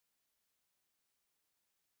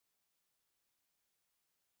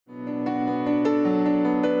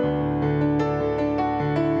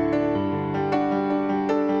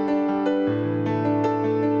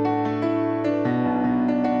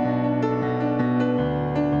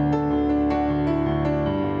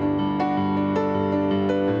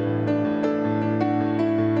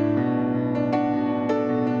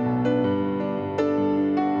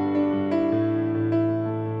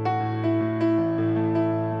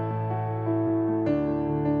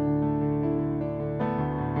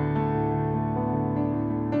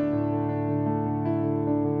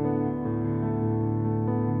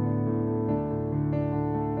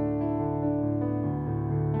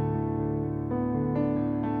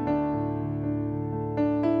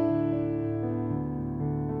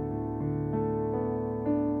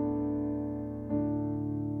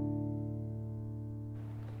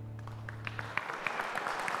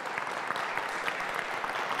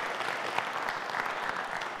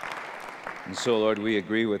And so, Lord, we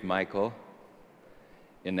agree with Michael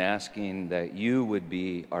in asking that you would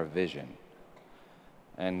be our vision.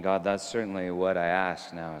 And God, that's certainly what I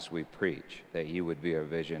ask now as we preach, that you would be our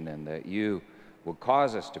vision and that you will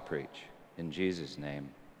cause us to preach. In Jesus' name,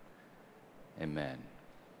 amen.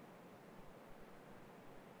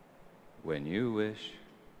 When you wish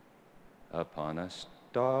upon a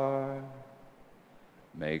star,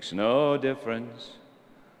 makes no difference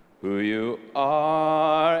who you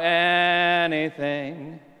are,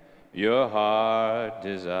 anything your heart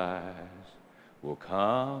desires will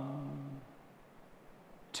come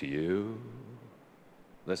to you.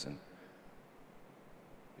 Listen,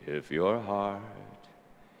 if your heart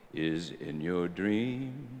is in your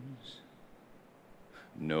dreams,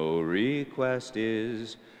 no request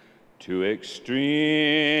is too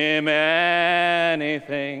extreme,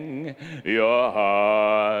 anything your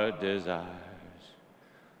heart desires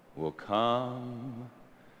will come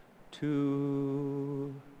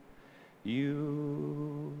to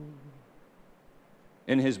you.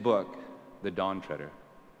 In his book, The Dawn Treader,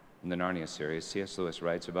 in the Narnia series, C.S. Lewis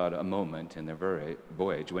writes about a moment in their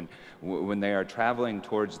voyage when they are traveling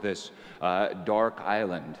towards this dark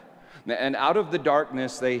island. And out of the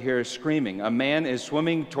darkness, they hear screaming. A man is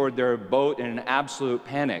swimming toward their boat in an absolute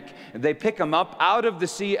panic. They pick him up out of the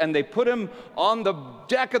sea and they put him on the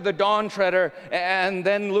deck of the Dawn Treader. And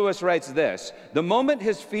then Lewis writes this: the moment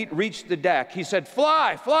his feet reached the deck, he said,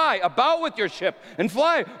 "Fly, fly, about with your ship, and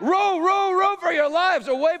fly, row, row, row for your lives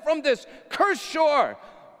away from this cursed shore."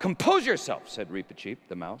 "Compose yourself," said Reepicheep,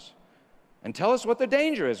 the mouse, "and tell us what the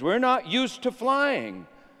danger is. We're not used to flying."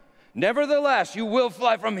 "Nevertheless, you will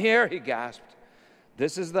fly from here," he gasped.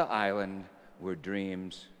 "This is the island where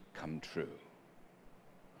dreams come true."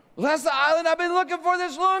 "Well, that's the island I've been looking for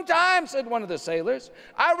this long time," said one of the sailors.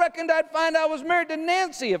 "I reckoned I'd find I was married to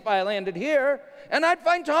Nancy if I landed here, and I'd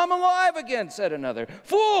find Tom alive again," said another.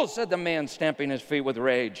 "Fool," said the man, stamping his feet with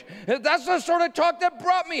rage. "That's the sort of talk that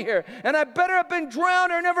brought me here, and I better have been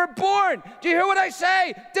drowned or never born. Do you hear what I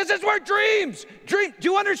say? This is where dreams, do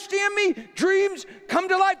you understand me? Dreams come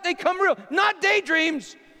to life, they come real, not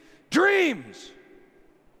daydreams, dreams."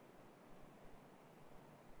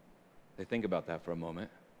 They think about that for a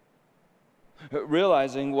moment,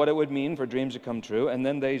 realizing what it would mean for dreams to come true, and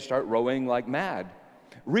then they start rowing like mad.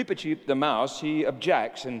 Reepicheep, the mouse, he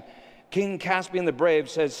objects, and King Caspian the Brave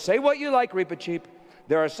says, "Say what you like, Reepicheep.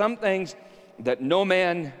 There are some things that no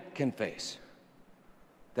man can face.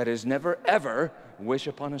 That is, never, ever wish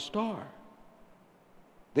upon a star."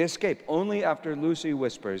 They escape only after Lucy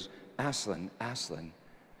whispers, "Aslan, Aslan,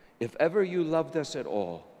 if ever you loved us at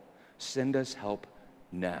all, send us help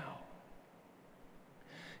now."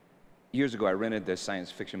 Years ago, I rented this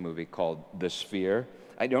science fiction movie called The Sphere.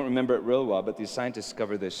 I don't remember it real well, but these scientists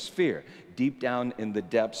discover this sphere deep down in the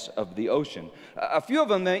depths of the ocean. A few of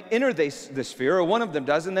them, they enter the sphere, or one of them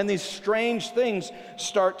does, and then these strange things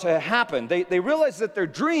start to happen. They realize that their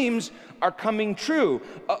dreams are coming true,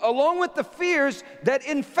 along with the fears that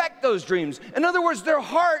infect those dreams. In other words, their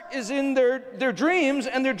heart is in their dreams,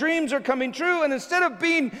 and their dreams are coming true, and instead of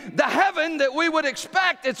being the heaven that we would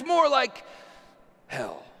expect, it's more like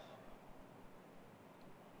hell.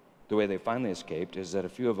 The way they finally escaped is that a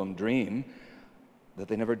few of them dream that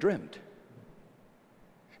they never dreamt.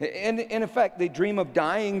 And in effect, they dream of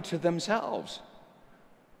dying to themselves.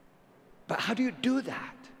 But how do you do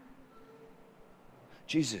that?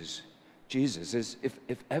 Jesus is,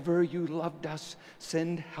 if ever you loved us,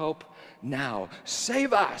 send help now.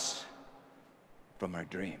 Save us from our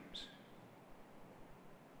dreams.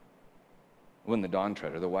 When the Dawn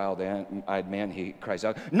Treader, the wild-eyed man, he cries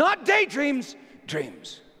out, "Not daydreams,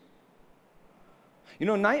 dreams." You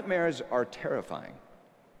know, nightmares are terrifying,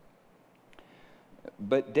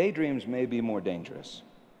 but daydreams may be more dangerous.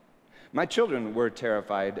 My children were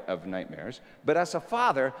terrified of nightmares, but as a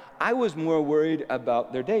father, I was more worried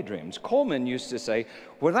about their daydreams. Coleman used to say,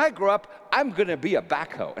 "When I grow up, I'm going to be a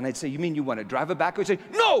backhoe." And I'd say, "You mean you want to drive a backhoe?" He'd say,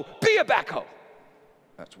 "No, be a backhoe."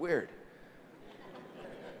 That's weird.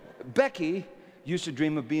 Becky used to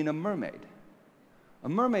dream of being a mermaid. A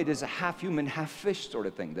mermaid is a half-human, half-fish sort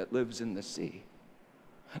of thing that lives in the sea.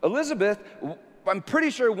 Elizabeth, I'm pretty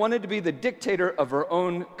sure, wanted to be the dictator of her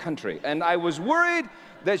own country, and I was worried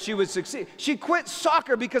that she would succeed. She quit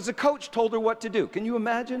soccer because the coach told her what to do. Can you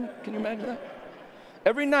imagine? Can you imagine that?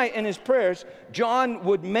 Every night in his prayers, John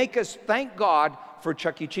would make us thank God for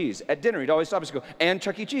Chuck E. Cheese. At dinner, he'd always stop us and go, "And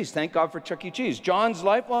Chuck E. Cheese, thank God for Chuck E. Cheese." John's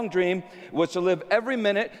lifelong dream was to live every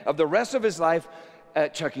minute of the rest of his life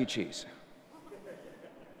at Chuck E. Cheese.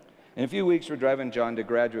 In a few weeks, we're driving John to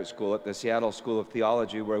graduate school at the Seattle School of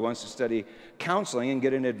Theology, where he wants to study counseling and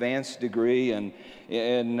get an advanced degree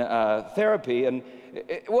in therapy. And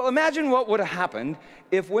well, imagine what would have happened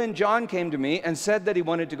if when John came to me and said that he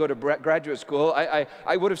wanted to go to graduate school,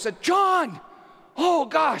 I would have said, John, oh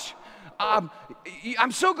gosh,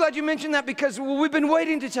 I'm so glad you mentioned that because we've been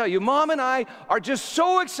waiting to tell you. Mom and I are just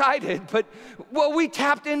so excited, but well, we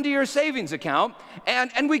tapped into your savings account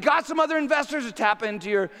and we got some other investors to tap into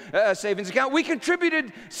your savings account. We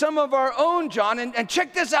contributed some of our own, John, and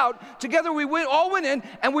check this out. Together we all went in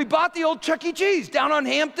and we bought the old Chuck E. Cheese down on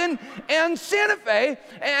Hampton and Santa Fe.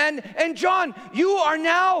 And John, you are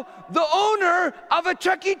now the owner of a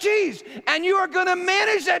Chuck E. Cheese, and you are going to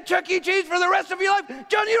manage that Chuck E. Cheese for the rest of your life.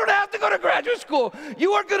 John, you don't have to go to graduate school.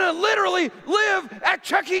 You are going to literally live at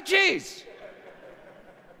Chuck E. Cheese.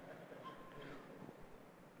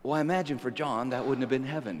 Well, I imagine for John, that wouldn't have been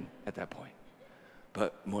heaven at that point,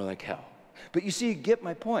 but more like hell. But you see, you get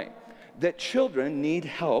my point, that children need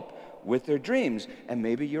help with their dreams, and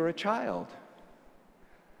maybe you're a child,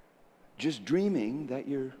 just dreaming that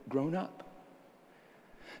you're grown up.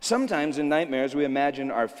 Sometimes in nightmares, we imagine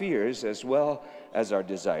our fears as well as our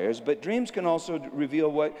desires, but dreams can also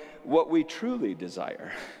reveal what we truly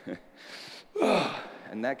desire.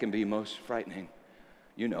 And that can be most frightening.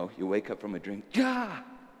 You know, you wake up from a dream, yeah!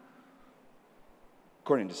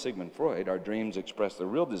 According to Sigmund Freud, our dreams express the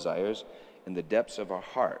real desires in the depths of our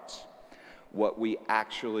hearts, what we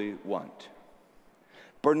actually want.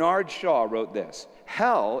 Bernard Shaw wrote this,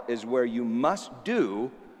 hell is where you must do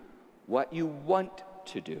what you want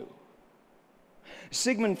to do.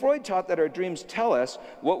 Sigmund Freud taught that our dreams tell us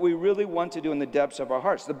what we really want to do in the depths of our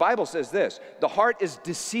hearts. The Bible says this, the heart is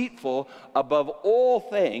deceitful above all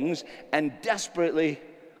things and desperately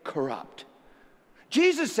corrupt.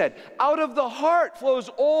 Jesus said, out of the heart flows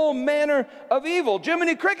all manner of evil.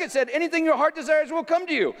 Jiminy Cricket said, anything your heart desires will come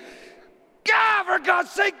to you. God, for God's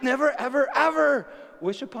sake, never, ever, ever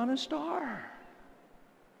wish upon a star.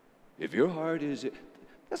 If your heart is,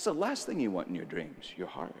 that's the last thing you want in your dreams, your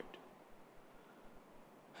heart.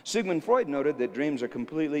 Sigmund Freud noted that dreams are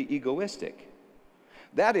completely egoistic.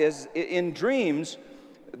 That is, in dreams,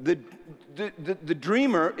 the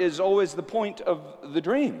dreamer is always the point of the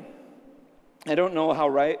dream. I don't know how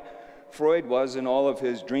right Freud was in all of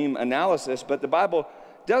his dream analysis, but the Bible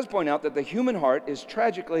does point out that the human heart is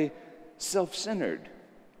tragically self-centered,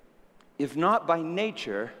 if not by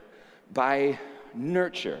nature, by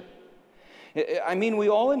nurture. I mean, we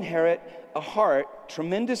all inherit a heart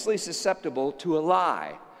tremendously susceptible to a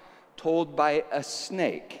lie told by a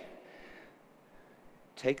snake.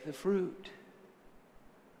 Take the fruit,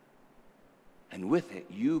 and with it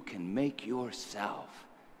you can make yourself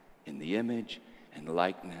in the image and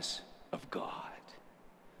likeness of God.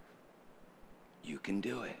 You can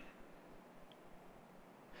do it.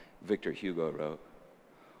 Victor Hugo wrote,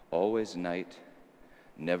 always night,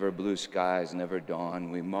 never blue skies, never dawn.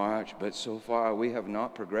 We march, but so far we have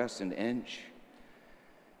not progressed an inch.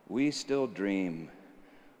 We still dream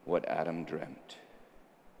what Adam dreamt.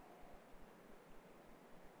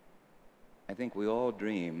 I think we all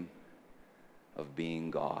dream of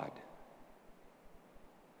being God.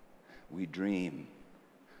 We dream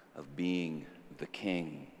of being the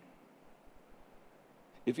king.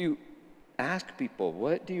 If you ask people,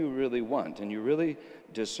 what do you really want? And you really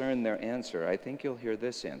discern their answer, I think you'll hear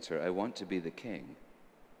this answer, I want to be the king.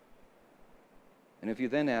 And if you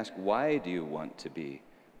then ask, why do you want to be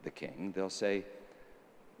the king? They'll say,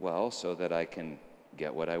 well, so that I can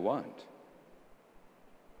get what I want.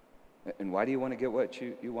 And why do you want to get what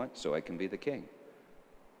you want? So I can be the king.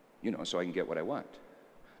 You know, so I can get what I want.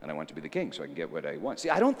 And I want to be the king so I can get what I want. See,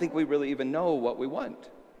 I don't think we really even know what we want.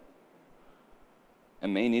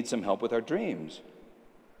 And may need some help with our dreams.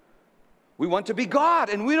 We want to be God,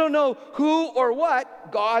 and we don't know who or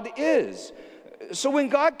what God is. So when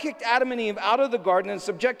God kicked Adam and Eve out of the garden and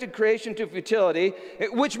subjected creation to futility,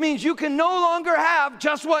 which means you can no longer have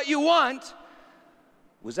just what you want,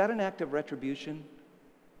 was that an act of retribution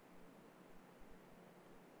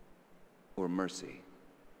or mercy?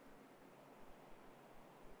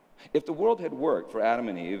 If the world had worked for Adam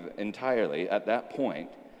and Eve entirely at that point,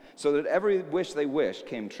 so that every wish they wished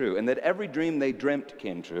came true, and that every dream they dreamt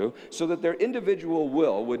came true, so that their individual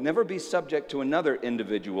will would never be subject to another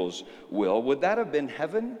individual's will, would that have been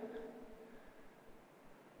heaven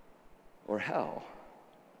or hell?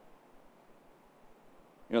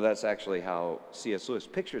 You know, that's actually how C.S. Lewis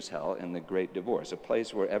pictures hell in The Great Divorce, a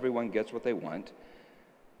place where everyone gets what they want,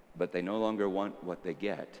 but they no longer want what they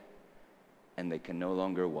get, and they can no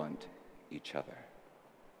longer want each other.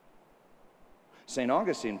 St.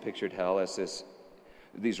 Augustine pictured hell as this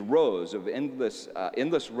these rows of endless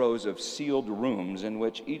rows of sealed rooms in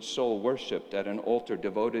which each soul worshiped at an altar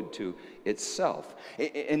devoted to itself,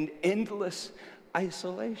 in endless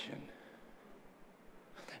isolation.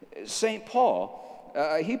 St. Paul,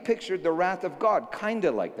 he pictured the wrath of God kind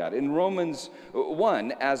of like that in Romans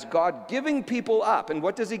 1 as God giving people up. And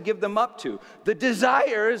what does he give them up to? The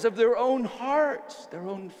desires of their own hearts, their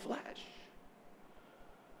own flesh.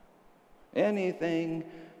 Anything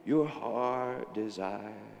your heart desires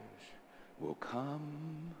will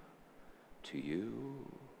come to you.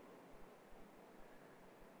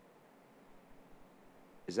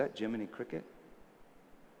 Is that Jiminy Cricket?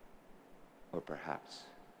 Or perhaps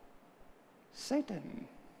Satan?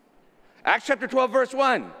 Acts chapter 12, verse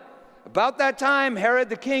 1. About that time, Herod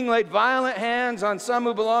the king laid violent hands on some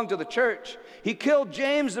who belonged to the church. He killed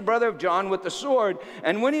James, the brother of John, with the sword.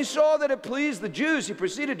 And when he saw that it pleased the Jews, he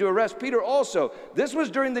proceeded to arrest Peter also. This was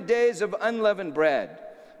during the days of unleavened bread,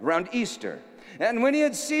 around Easter. And when he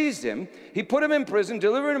had seized him, he put him in prison,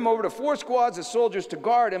 delivering him over to 4 squads of soldiers to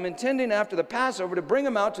guard him, intending after the Passover to bring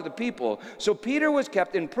him out to the people. So Peter was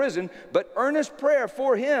kept in prison, but earnest prayer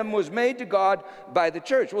for him was made to God by the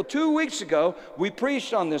church. Well, 2 weeks ago, we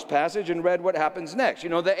preached on this passage and read what happens next. You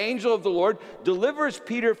know, the angel of the Lord delivers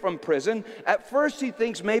Peter from prison. At first, he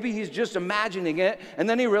thinks maybe he's just imagining it, and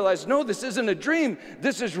then he realizes, no, this isn't a dream.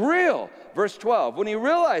 This is real. Verse 12, when he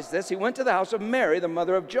realized this, he went to the house of Mary, the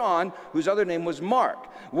mother of John, whose other name was Mark,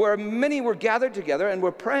 where many were gathered together and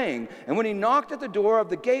were praying. And when he knocked at the door of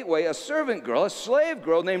the gateway, a servant girl, a slave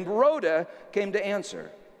girl named Rhoda, came to answer.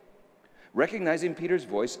 Recognizing Peter's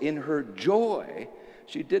voice, in her joy,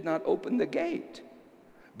 she did not open the gate,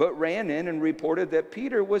 but ran in and reported that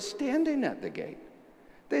Peter was standing at the gate.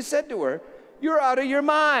 They said to her, "You're out of your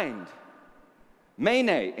mind."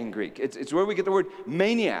 Mene in Greek. It's where we get the word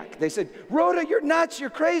maniac. They said, "Rhoda, you're nuts,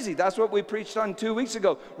 you're crazy." That's what we preached on 2 weeks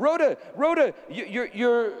ago. Rhoda,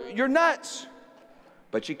 you're nuts.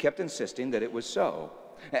 But she kept insisting that it was so.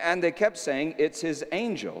 And they kept saying, "It's his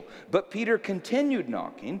angel." But Peter continued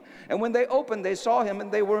knocking, and when they opened, they saw him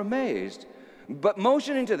and they were amazed. But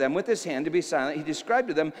motioning to them with his hand to be silent, he described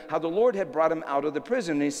to them how the Lord had brought him out of the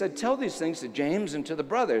prison. And he said, "Tell these things to James and to the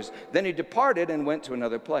brothers." Then he departed and went to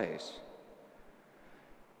another place.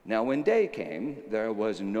 Now when day came, there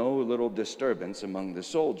was no little disturbance among the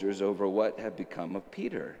soldiers over what had become of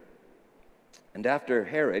Peter. And after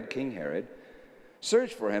Herod, King Herod,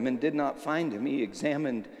 searched for him and did not find him, he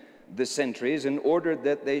examined the sentries and ordered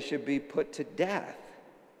that they should be put to death.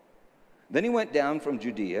 Then he went down from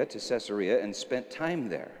Judea to Caesarea and spent time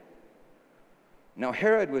there. Now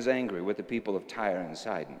Herod was angry with the people of Tyre and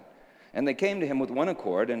Sidon. And they came to him with one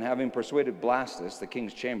accord, and having persuaded Blastus, the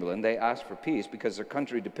king's chamberlain, they asked for peace because their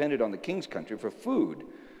country depended on the king's country for food.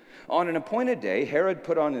 On an appointed day, Herod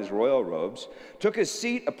put on his royal robes, took his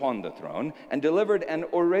seat upon the throne, and delivered an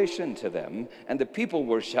oration to them. And the people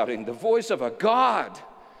were shouting, "The voice of a god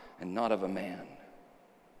and not of a man."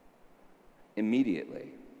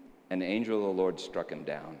 Immediately, an angel of the Lord struck him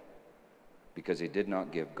down because he did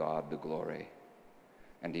not give God the glory,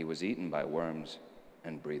 and he was eaten by worms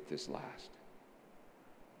and breathed his last.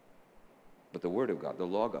 But the word of God, the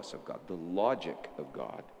logos of God, the logic of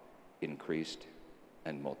God increased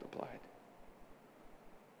and multiplied.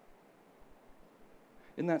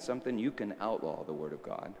 Isn't that something? You can outlaw the word of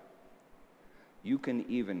God. You can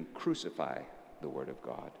even crucify the word of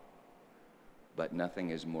God. But nothing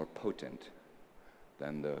is more potent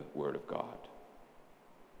than the word of God.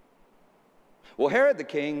 Well, Herod the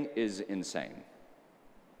king is insane.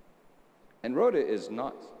 And Rhoda is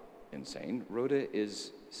not insane. Rhoda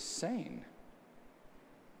is sane.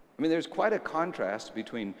 I mean, there's quite a contrast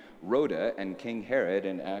between Rhoda and King Herod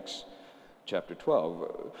in Acts chapter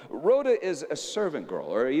 12. Rhoda is a servant girl,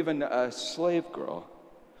 or even a slave girl.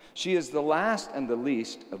 She is the last and the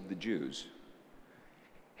least of the Jews.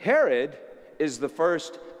 Herod is the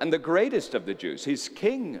first and the greatest of the Jews. He's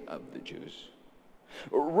king of the Jews.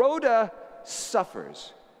 Rhoda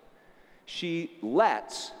suffers. She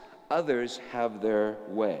lets others have their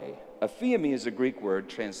way. Aphiemi is a Greek word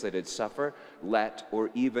translated suffer, let, or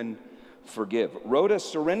even forgive. Rhoda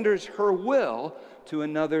surrenders her will to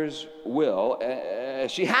another's will.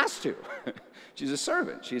 She has to. She's a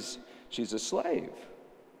servant. She's a slave.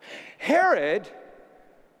 Herod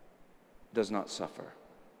does not suffer.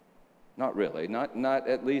 Not really. Not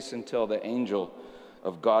at least until the angel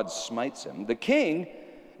of God smites him. The king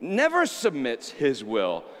never submits his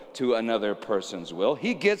will to another person's will.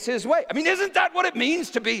 He gets his way. I mean, isn't that what it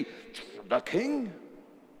means to be the king?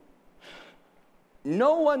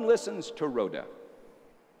 No one listens to Rhoda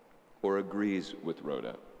or agrees with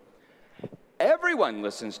Rhoda. Every Everyone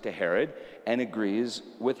listens to Herod and agrees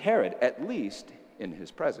with Herod, at least in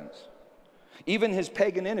his presence. Even his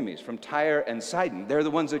pagan enemies from Tyre and Sidon, they're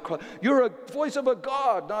the ones that call, "You're a voice of a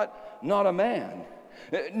god, not a man."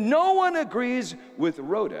 No one agrees with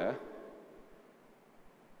Rhoda,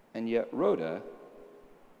 and yet Rhoda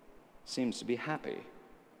seems to be happy.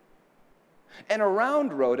 And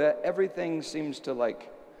around Rhoda, everything seems to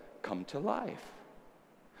come to life.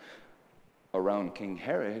 Around King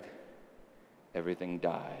Herod, everything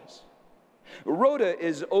dies. Rhoda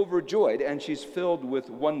is overjoyed and she's filled with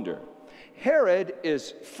wonder. Herod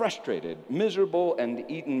is frustrated, miserable, and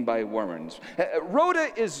eaten by worms. Rhoda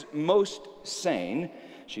is most sane.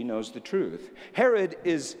 She knows the truth. Herod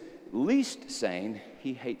is least sane.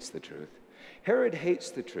 He hates the truth. Herod hates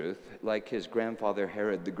the truth like his grandfather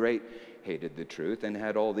Herod the Great hated the truth and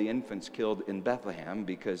had all the infants killed in Bethlehem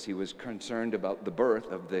because he was concerned about the birth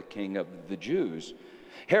of the king of the Jews.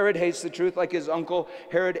 Herod hates the truth like his uncle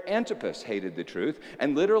Herod Antipas hated the truth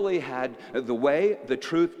and literally had the way, the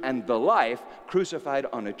truth, and the life crucified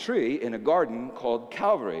on a tree in a garden called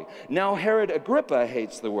Calvary. Now Herod Agrippa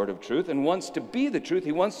hates the word of truth and wants to be the truth.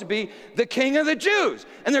 He wants to be the king of the Jews.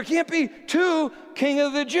 And there can't be two king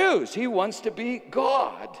of the Jews. He wants to be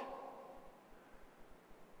God.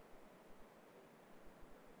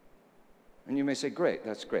 And you may say, great,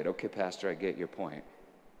 that's great. Okay, Pastor, I get your point.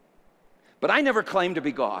 But I never claimed to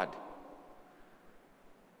be God.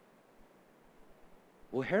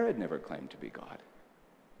 Well, Herod never claimed to be God.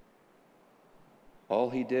 All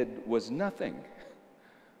he did was nothing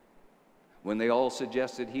when they all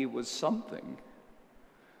suggested he was something,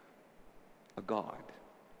 a god.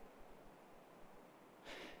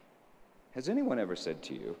 Has anyone ever said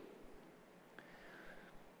to you,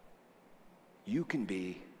 you can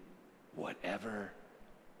be whatever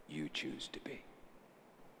you choose to be?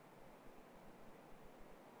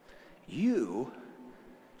 You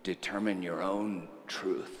determine your own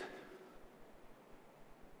truth.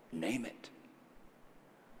 Name it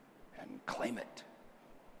and claim it.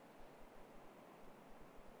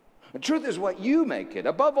 The truth is what you make it.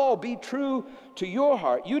 Above all, be true to your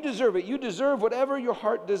heart. You deserve it. You deserve whatever your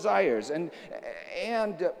heart desires. And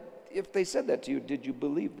if they said that to you, did you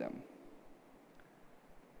believe them?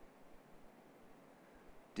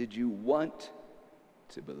 Did you want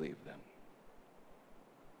to believe them?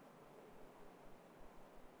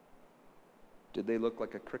 Did they look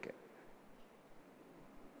like a cricket?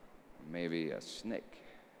 Maybe a snake?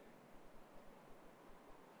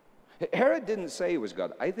 Herod didn't say he was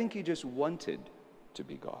God. I think he just wanted to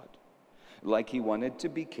be God. Like he wanted to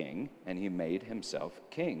be king, and he made himself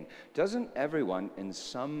king. Doesn't everyone in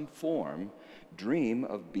some form dream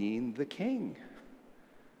of being the king?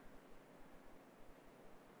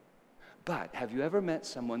 But have you ever met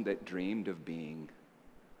someone that dreamed of being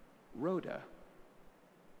Rhoda?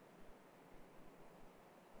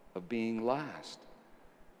 Of being last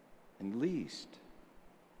and least,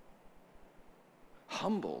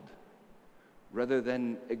 humbled rather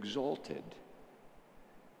than exalted,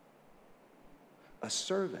 a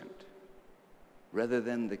servant rather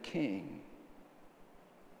than the king.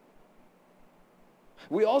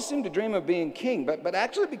 We all seem to dream of being king, but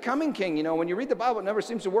actually becoming king, when you read the Bible, it never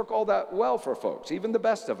seems to work all that well for folks, even the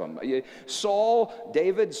best of them. Saul,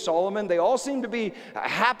 David, Solomon, they all seem to be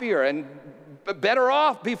happier and better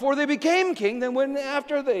off before they became king than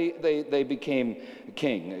after they became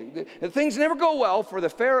king. Things never go well for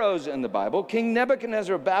the pharaohs in the Bible. King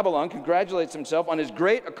Nebuchadnezzar of Babylon congratulates himself on his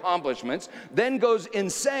great accomplishments, then goes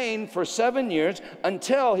insane for 7 years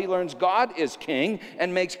until he learns God is king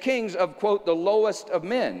and makes kings of, quote, the lowest of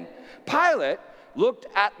men. Pilate looked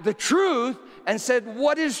at the truth and said,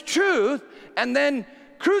 what is truth? And then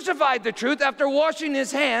crucified the truth after washing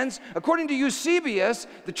his hands. According to Eusebius,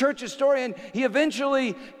 the church historian, he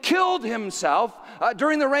eventually killed himself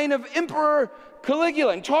during the reign of Emperor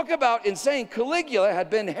Caligula. And talk about insane. Caligula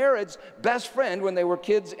had been Herod's best friend when they were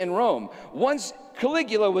kids in Rome. Once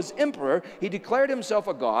Caligula was emperor, he declared himself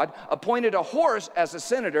a god, appointed a horse as a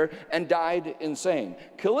senator, and died insane.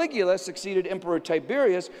 Caligula succeeded Emperor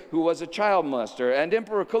Tiberius, who was a child molester, and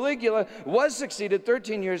Emperor Caligula was succeeded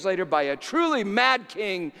 13 years later by a truly mad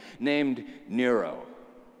king named Nero.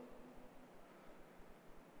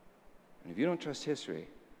 And if you don't trust history,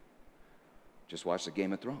 just watch the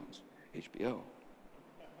Game of Thrones, HBO.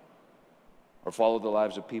 Or follow the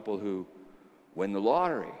lives of people who win the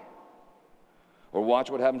lottery. Or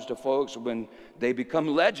watch what happens to folks when they become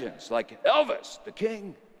legends, like Elvis, the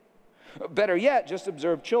king. Better yet, just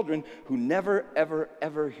observe children who never, ever,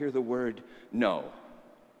 ever hear the word no.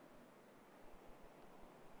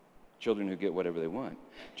 children who get whatever they want,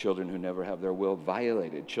 children who never have their will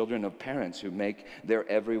violated, children of parents who make their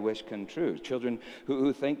every wish come true, children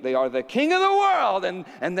who think they are the king of the world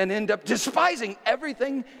and then end up despising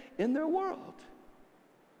everything in their world.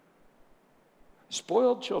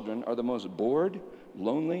 Spoiled children are the most bored,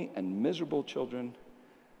 lonely, and miserable children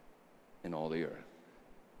in all the earth.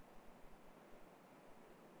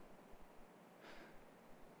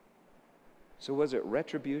 So was it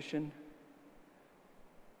retribution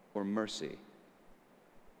or mercy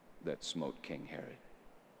that smote King Herod?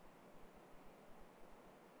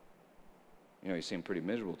 You know, he seemed pretty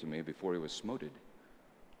miserable to me before he was smoted.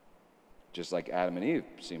 Just like Adam and Eve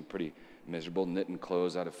seemed pretty miserable, knitting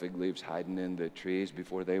clothes out of fig leaves, hiding in the trees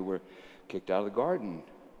before they were kicked out of the garden.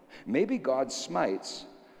 Maybe God smites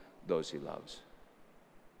those he loves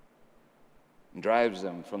and drives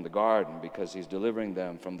them from the garden because he's delivering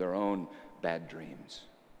them from their own bad dreams,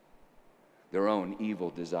 their own evil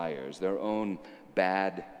desires, their own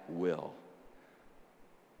bad will.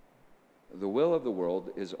 The will of the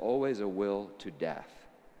world is always a will to death,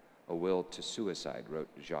 a will to suicide, wrote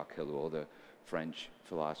Jacques Ellul, the French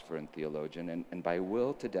philosopher and theologian. And by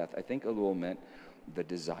will to death, I think Ellul meant the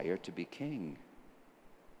desire to be king,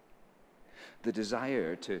 the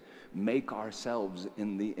desire to make ourselves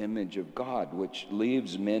in the image of God, which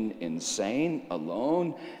leaves men insane,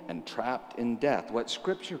 alone, and trapped in death, what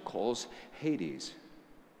Scripture calls Hades,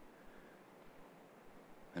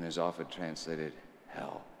 and is often translated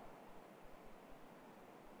hell.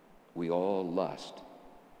 We all lust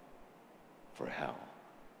for hell.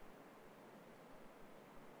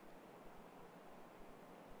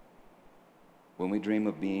 When we dream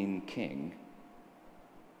of being king,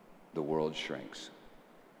 the world shrinks.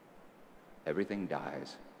 Everything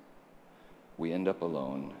dies. We end up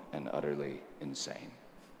alone and utterly insane.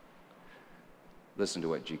 Listen to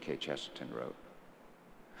what G.K. Chesterton wrote.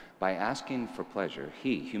 By asking for pleasure,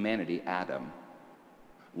 humanity, Adam,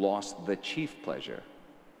 lost the chief pleasure.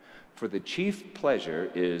 For the chief pleasure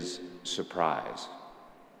is surprise.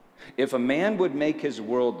 If a man would make his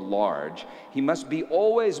world large, he must be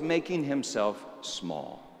always making himself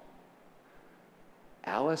small.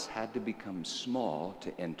 Alice had to become small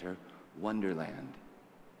to enter Wonderland,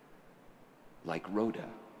 like Rhoda.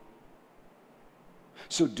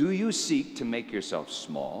 So do you seek to make yourself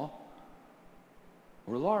small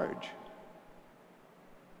or large?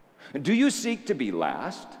 Do you seek to be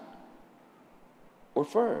last or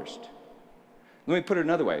first? Let me put it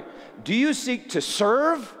another way. Do you seek to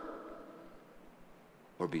serve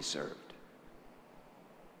or be served?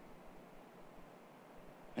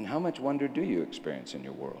 And how much wonder do you experience in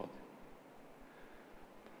your world?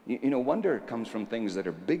 You know, wonder comes from things that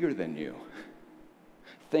are bigger than you,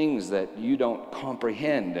 things that you don't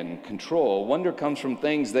comprehend and control. Wonder comes from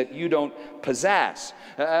things that you don't possess.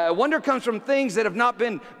 Wonder comes from things that have not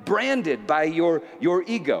been branded by your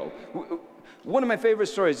ego. One of my favorite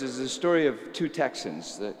stories is the story of two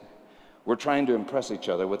Texans that were trying to impress each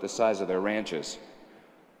other with the size of their ranches.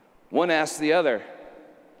 One asked the other,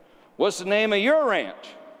 "What's the name of your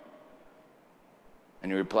ranch?"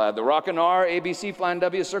 And he replied, "The Rockin' R, ABC, Flying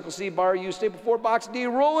W, Circle C, Bar U, Staple 4, Box D,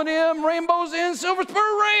 Rollin' M, Rainbows Inn, Silver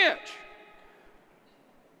Spur Ranch."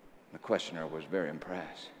 The questioner was very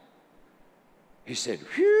impressed. He said,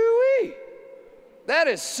 "Whew-wee, that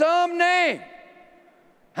is some name.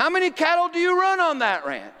 How many cattle do you run on that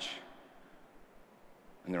ranch?"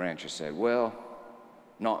 And the rancher said, "Well,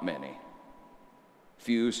 not many.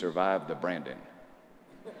 Few survived the branding."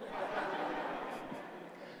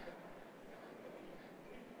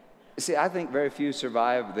 See, I think very few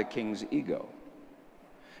survive the king's ego.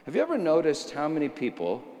 Have you ever noticed how many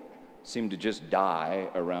people seem to just die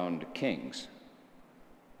around kings?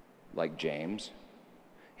 Like James,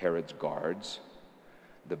 Herod's guards,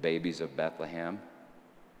 the babies of Bethlehem,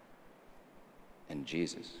 and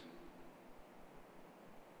Jesus.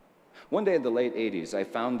 One day in the late 80s, I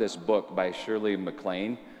found this book by Shirley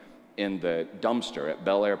MacLaine in the dumpster at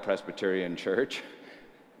Bel Air Presbyterian Church.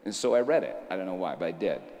 And so I read it. I don't know why, but I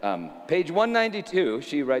did. Page 192,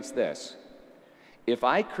 she writes this: "If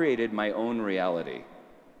I created my own reality,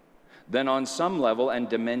 then on some level and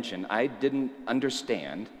dimension I didn't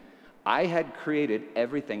understand, I had created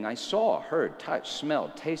everything I saw, heard, touched,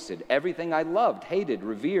 smelled, tasted, everything I loved, hated,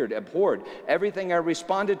 revered, abhorred, everything I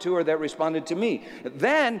responded to or that responded to me.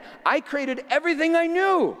 Then I created everything I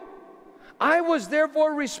knew. I was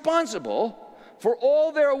therefore responsible for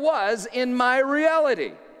all there was in my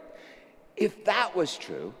reality. If that was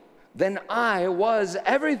true, then I was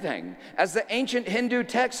everything. As the ancient Hindu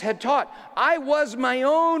texts had taught, I was my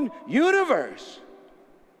own universe.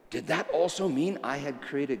 Did that also mean I had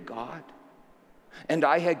created God? and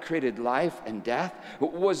I had created life and death?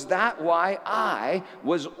 Was that why I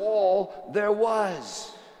was all there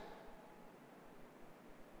was?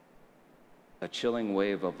 A chilling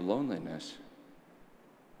wave of loneliness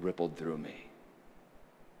rippled through me.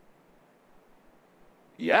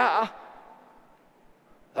 Yeah,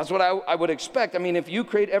 that's what I would expect. I mean, if you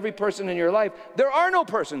create every person in your life, there are no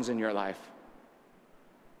persons in your life.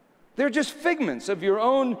 They're just figments of your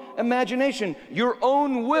own imagination, your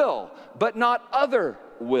own will, but not other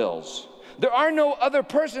wills. There are no other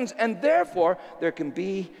persons, and therefore there can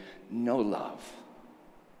be no love.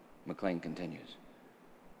 McLean continues.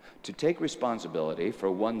 To take responsibility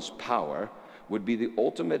for one's power would be the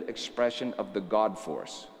ultimate expression of the God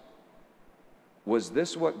force. Was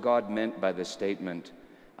this what God meant by the statement,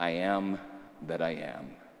 I am that I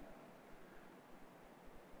am?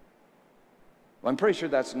 Well, I'm pretty sure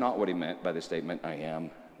that's not what he meant by the statement, I am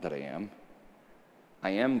that I am. I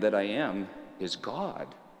am that I am is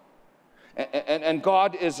God. And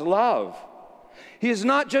God is love. He is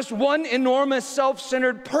not just one enormous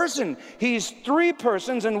self-centered person. He's three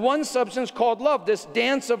persons in one substance called love, this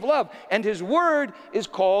dance of love. And his word is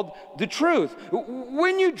called the truth.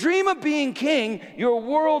 When you dream of being king, your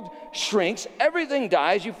world shrinks, everything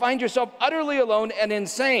dies, you find yourself utterly alone and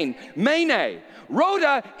insane. Mene,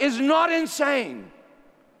 Rhoda is not insane.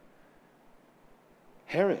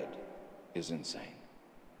 Herod is insane.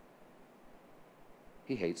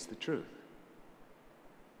 He hates the truth.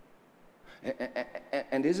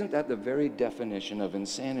 And isn't that the very definition of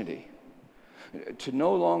insanity? To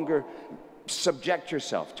no longer subject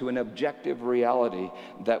yourself to an objective reality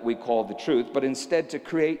that we call the truth, but instead to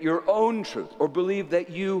create your own truth or believe that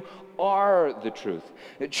you are the truth.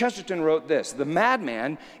 Chesterton wrote this, the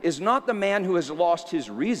madman is not the man who has lost his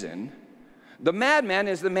reason. The madman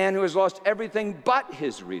is the man who has lost everything but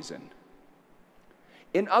his reason.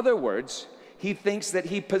 In other words, he thinks that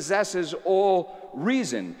he possesses all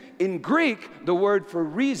reason. In Greek, the word for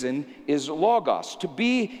reason is logos. To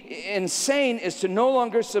be insane is to no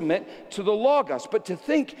longer submit to the logos, but to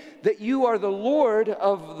think that you are the Lord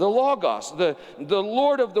of the logos, the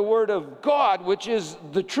Lord of the word of God, which is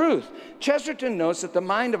the truth. Chesterton notes that the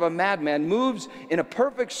mind of a madman moves in a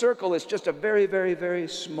perfect circle. It's just a very, very, very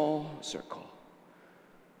small circle.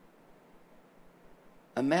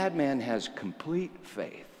 A madman has complete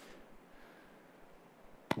faith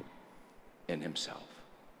in himself.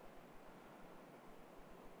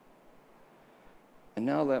 And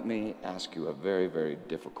now let me ask you a very, very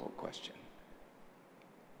difficult question.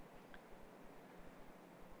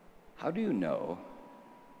 How do you know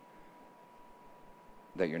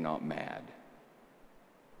that you're not mad?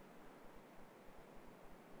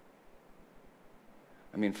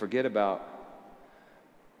 I mean, forget about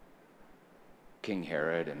King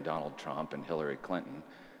Herod and Donald Trump and Hillary Clinton.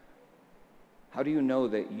 How do you know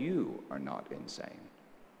that you are not insane?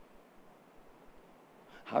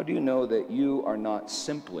 How do you know that you are not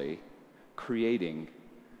simply creating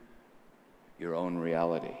your own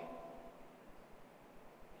reality?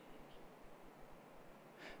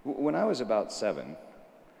 When I was about 7,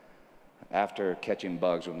 after catching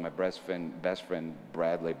bugs with my best friend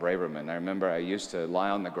Bradley Braverman, I remember I used to lie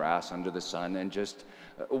on the grass under the sun and just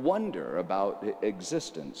wonder about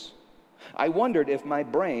existence. I wondered if my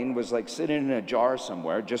brain was like sitting in a jar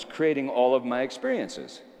somewhere, just creating all of my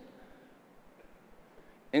experiences,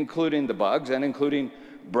 including the bugs and including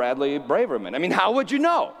Bradley Braverman. I mean, how would you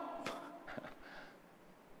know?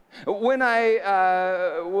 When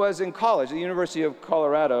I was in college at the University of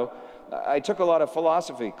Colorado, I took a lot of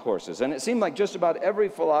philosophy courses, and it seemed like just about every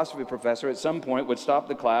philosophy professor at some point would stop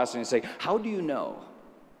the class and say, how do you know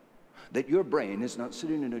that your brain is not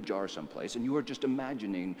sitting in a jar someplace and you are just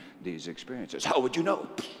imagining these experiences? How would you know?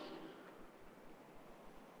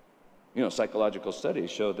 You know, psychological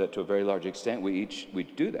studies show that to a very large extent we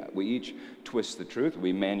do that. We each twist the truth,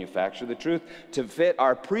 we manufacture the truth to fit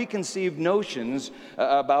our preconceived notions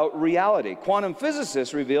about reality. Quantum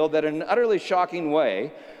physicists reveal that in an utterly shocking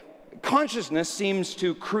way, consciousness seems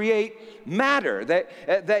to create matter,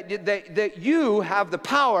 that you have the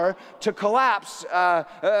power to collapse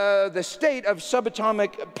the state of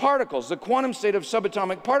subatomic particles, the quantum state of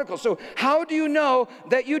subatomic particles. So how do you know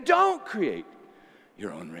that you don't create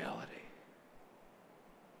your own reality?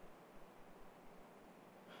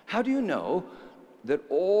 How do you know that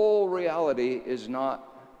all reality is not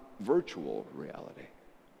virtual reality?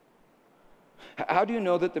 How do you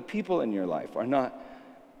know that the people in your life are not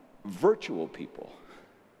virtual people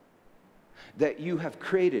that you have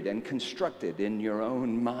created and constructed in your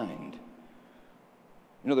own mind?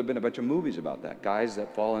 You know, there have been a bunch of movies about that. Guys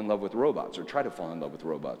that fall in love with robots or try to fall in love with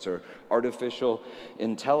robots or artificial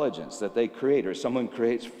intelligence that they create or someone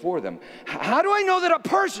creates for them. How do I know that a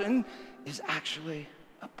person is actually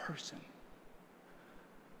a person?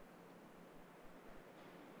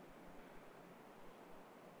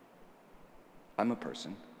 I'm a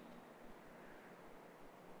person,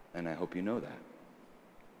 and I hope you know that.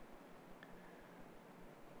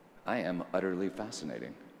 I am utterly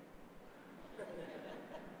fascinating.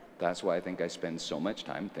 That's why I think I spend so much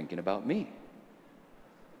time thinking about me.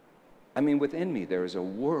 I mean, within me, there is a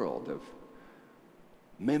world of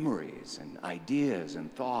memories and ideas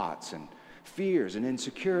and thoughts and fears and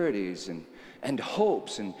insecurities and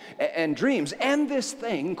hopes and dreams, and this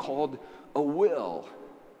thing called a will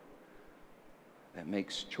that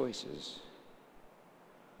makes choices.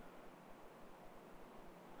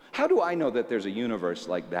 How do I know that there's a universe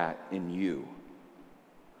like that in you?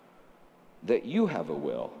 That you have a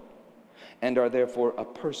will and are therefore a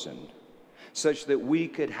person, such that we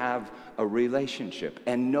could have a relationship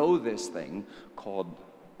and know this thing called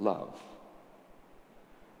love?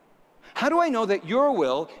 How do I know that your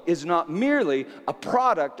will is not merely a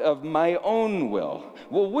product of my own will?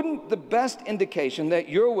 Well, wouldn't the best indication that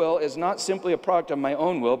your will is not simply a product of my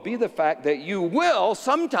own will be the fact that you will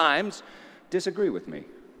sometimes disagree with me?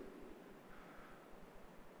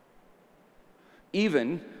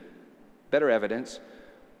 Even, better evidence,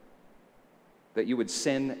 that you would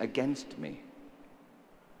sin against me.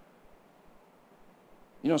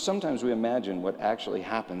 You know, sometimes we imagine what actually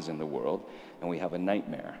happens in the world, and we have a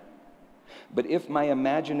nightmare. But if my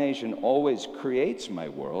imagination always creates my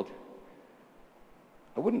world,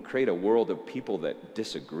 I wouldn't create a world of people that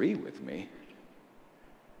disagree with me.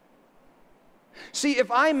 See,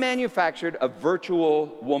 if I manufactured a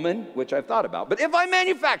virtual woman, which I've thought about, but if I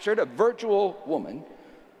manufactured a virtual woman,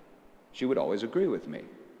 she would always agree with me.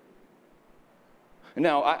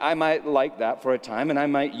 Now, I might like that for a time, and I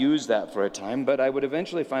might use that for a time, but I would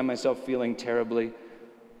eventually find myself feeling terribly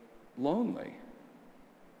lonely.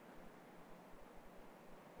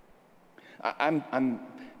 I'm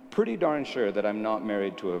pretty darn sure that I'm not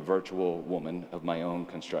married to a virtual woman of my own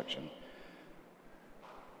construction,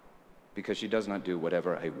 because she does not do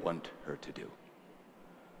whatever I want her to do.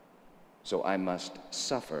 So I must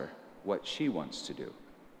suffer what she wants to do.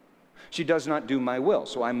 She does not do my will,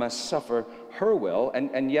 so I must suffer her will,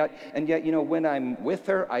 and yet, you know, when I'm with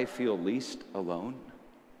her, I feel least alone.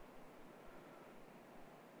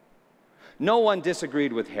 No one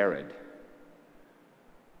disagreed with Herod,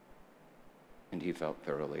 and he felt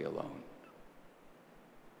thoroughly alone.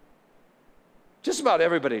 Just about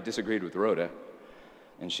everybody disagreed with Rhoda,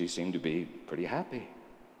 and she seemed to be pretty happy.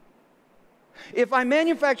 If I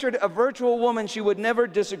manufactured a virtual woman, she would never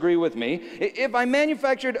disagree with me. If I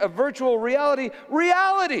manufactured a virtual reality,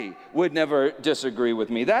 reality would never disagree with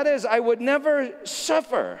me. That is, I would never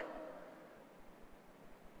suffer.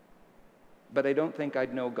 But I don't think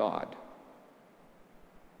I'd know God,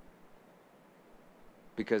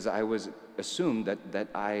 because I was assumed that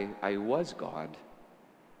I was God,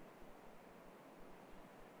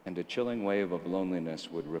 and a chilling wave of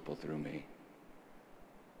loneliness would ripple through me,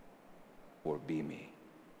 or be me.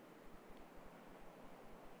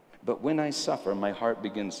 But when I suffer, my heart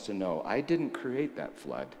begins to know I didn't create that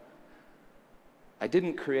flood. I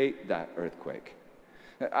didn't create that earthquake.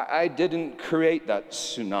 I didn't create that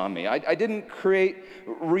tsunami. I didn't create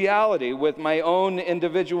reality with my own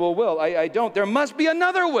individual will. I don't. There must be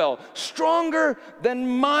another will, stronger than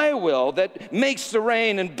my will, that makes the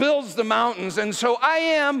rain and builds the mountains. And so I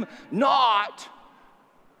am not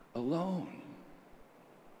alone.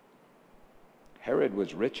 Herod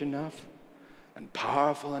was rich enough and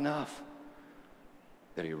powerful enough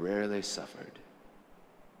that he rarely suffered.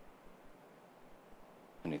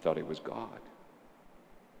 And he thought he was God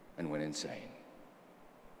and went insane.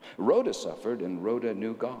 Rhoda suffered, and Rhoda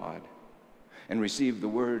knew God and received the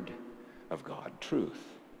word of God, truth.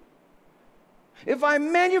 If I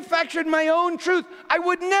manufactured my own truth, I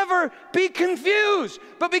would never be confused.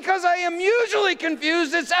 But because I am usually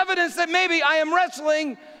confused, it's evidence that maybe I am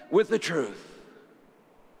wrestling with the truth.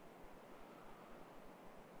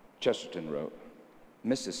 Chesterton wrote,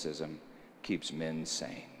 mysticism keeps men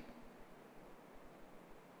sane.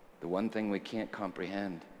 The one thing we can't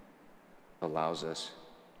comprehend allows us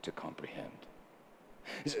to comprehend.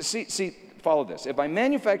 See, follow this. If I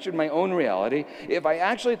manufactured my own reality, if I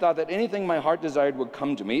actually thought that anything my heart desired would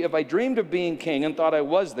come to me, if I dreamed of being king and thought I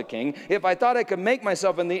was the king, if I thought I could make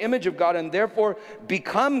myself in the image of God and therefore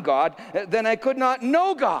become God, then I could not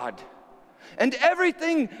know God. and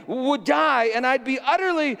everything would die, and I'd be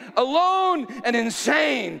utterly alone and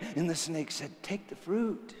insane. And the snake said, take the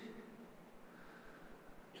fruit.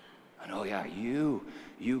 And oh yeah,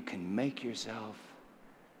 you can make yourself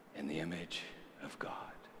in the image of God.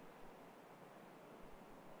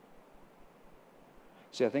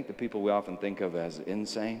 See, I think the people we often think of as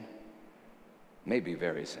insane may be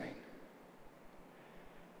very sane.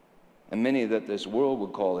 And many that this world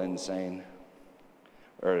would call insane,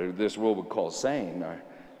 or this world would call sane, are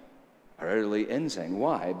utterly insane.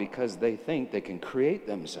 Why? Because they think they can create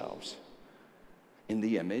themselves in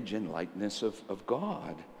the image and likeness of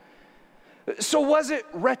God. So was it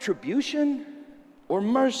retribution or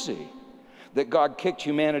mercy that God kicked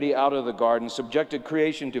humanity out of the garden, subjected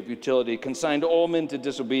creation to futility, consigned all men to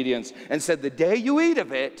disobedience, and said, the day you eat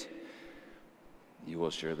of it, you will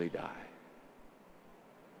surely die?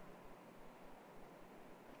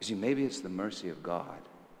 You see, maybe it's the mercy of God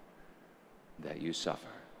that you suffer.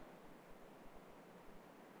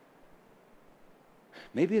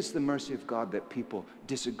 Maybe it's the mercy of God that people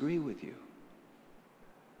disagree with you,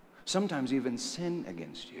 sometimes even sin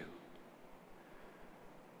against you.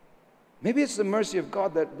 Maybe it's the mercy of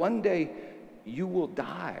God that one day you will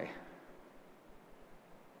die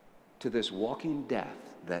to this walking death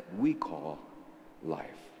that we call life.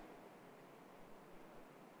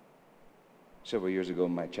 Several years ago,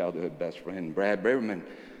 my childhood best friend, Brad Braverman,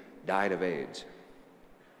 died of AIDS.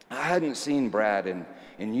 I hadn't seen Brad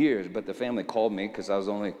in years, but the family called me because I was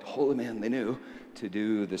the only holy man they knew to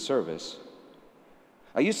do the service.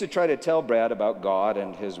 I used to try to tell Brad about God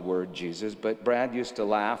and his word, Jesus, but Brad used to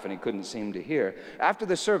laugh and he couldn't seem to hear. After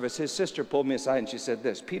the service, his sister pulled me aside and she said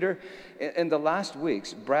this, Peter, in the last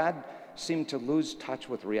weeks, Brad seemed to lose touch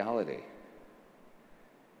with reality.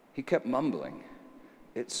 He kept mumbling,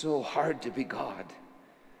 it's so hard to be God.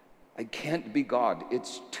 I can't be God.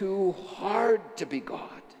 It's too hard to be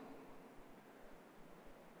God.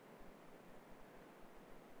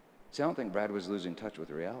 See, I don't think Brad was losing touch with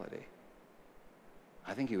reality.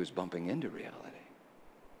 I think he was bumping into reality.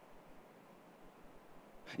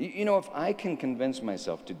 You know, if I can convince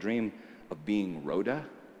myself to dream of being Rhoda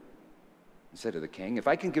instead of the king, if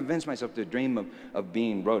I can convince myself to dream of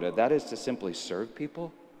being Rhoda, that is to simply serve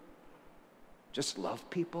people, just love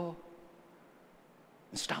people,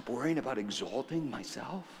 and stop worrying about exalting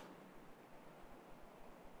myself,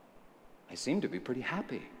 I seem to be pretty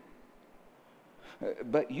happy.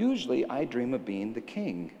 But usually I dream of being the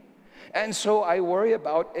king. And so I worry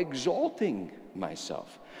about exalting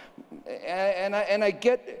myself. And I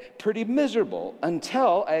get pretty miserable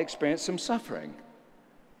until I experience some suffering.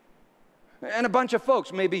 And a bunch of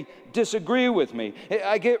folks maybe disagree with me.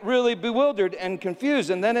 I get really bewildered and confused,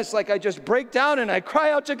 and then it's like I just break down and I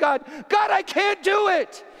cry out to God, God, I can't do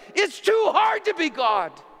it. It's too hard to be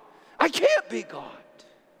God. I can't be God.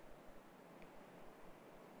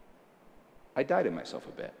 I die to myself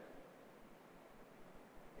a bit.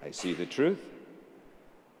 I see the truth,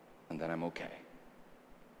 and then I'm okay.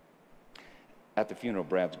 At the funeral,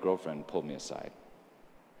 Brad's girlfriend pulled me aside.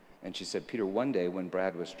 And she said, Peter, one day when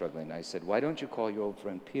Brad was struggling, I said, why don't you call your old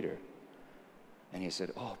friend Peter? And he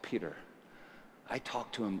said, oh, Peter, I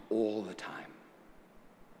talk to him all the time.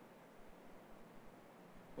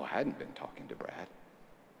 Well, I hadn't been talking to Brad.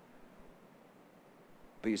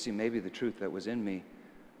 But you see, maybe the truth that was in me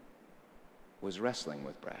was wrestling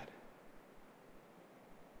with Brad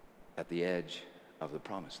at the edge of the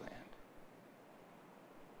promised land.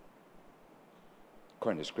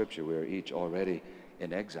 According to Scripture, we are each already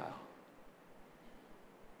in exile,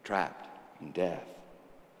 trapped in death,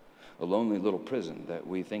 a lonely little prison that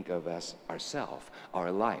we think of as ourself,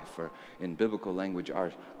 our life, or in biblical language,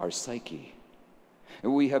 our psyche.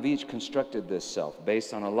 And we have each constructed this self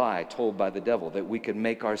based on a lie told by the devil that we can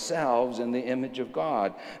make ourselves in the image of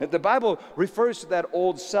God. The Bible refers to that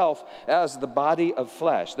old self as the body of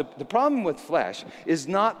flesh. The problem with flesh is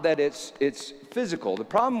not that it's physical. The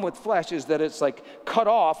problem with flesh is that it's like cut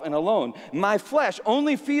off and alone. My flesh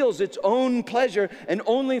only feels its own pleasure and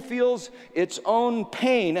only feels its own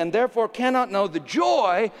pain, and therefore cannot know the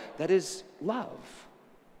joy that is love.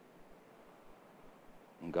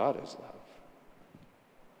 And God is love.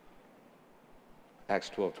 Acts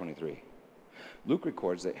 12:23. Luke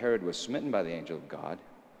records that Herod was smitten by the angel of God,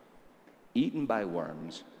 eaten by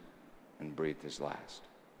worms, and breathed his last.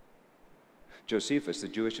 Josephus, the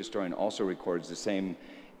Jewish historian, also records the same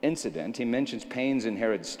incident. He mentions pains in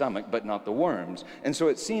Herod's stomach, but not the worms. And so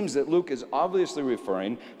it seems that Luke is obviously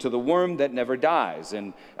referring to the worm that never dies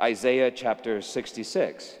in Isaiah chapter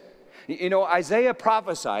 66. You know, Isaiah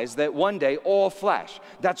prophesies that one day all flesh,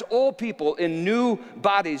 that's all people in new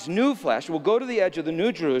bodies, new flesh, will go to the edge of the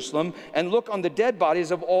New Jerusalem and look on the dead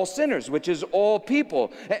bodies of all sinners, which is all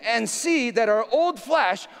people, and see that our old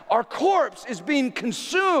flesh, our corpse, is being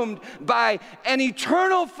consumed by an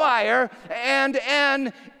eternal fire and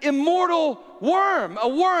an immortal worm, a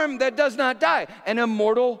worm that does not die, an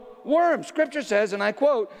immortal worm. Scripture says, and I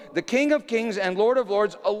quote, "The King of Kings and Lord of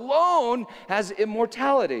Lords alone has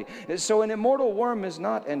immortality." So an immortal worm is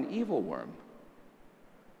not an evil worm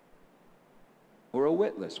or a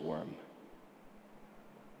witless worm,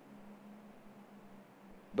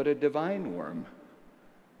 but a divine worm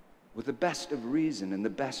with the best of reason and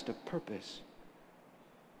the best of purpose.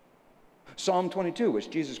 Psalm 22,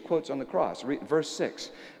 which Jesus quotes on the cross, verse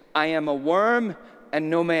 6, "I am a worm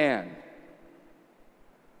and no man."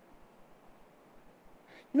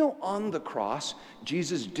 You know, on the cross,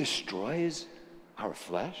 Jesus destroys our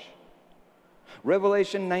flesh.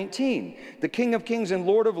 Revelation 19, the King of Kings and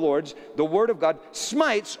Lord of Lords, the Word of God,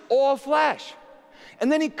 smites all flesh. And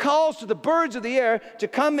then he calls to the birds of the air to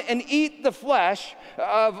come and eat the flesh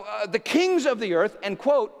of the kings of the earth and,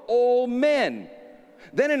 quote, all men.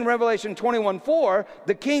 Then in Revelation 21:4,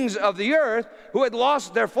 the kings of the earth who had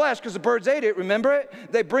lost their flesh because the birds ate it, remember it?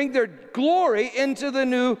 They bring their glory into the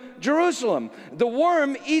New Jerusalem. The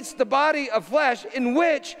worm eats the body of flesh in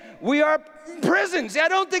which we are imprisoned. See, I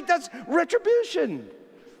don't think that's retribution.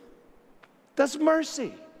 That's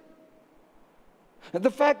mercy.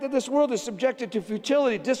 The fact that this world is subjected to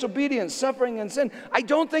futility, disobedience, suffering, and sin, I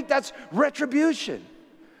don't think that's retribution.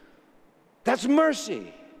 That's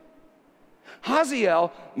mercy.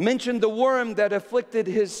 Hazael mentioned the worm that afflicted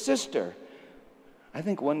his sister. I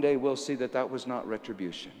think one day we'll see that that was not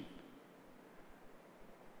retribution.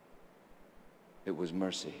 It was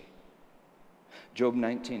mercy. Job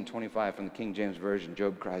 19:25 from the King James Version,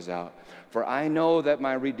 Job cries out, "For I know that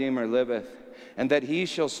my Redeemer liveth, and that he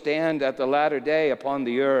shall stand at the latter day upon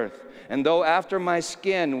the earth. And though after my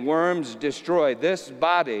skin worms destroy this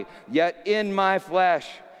body, yet in my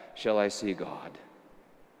flesh shall I see God."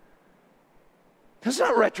 That's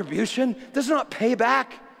not retribution. That's not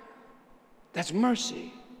payback. That's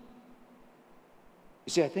mercy.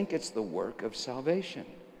 You see, I think it's the work of salvation.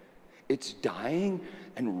 It's dying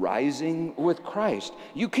and rising with Christ.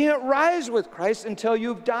 You can't rise with Christ until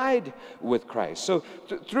you've died with Christ. So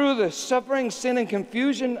through the suffering, sin, and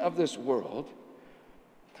confusion of this world,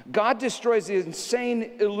 God destroys the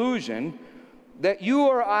insane illusion that you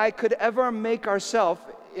or I could ever make ourselves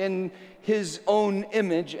in his own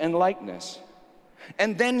image and likeness.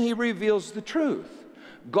 And then he reveals the truth.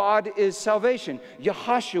 God is salvation.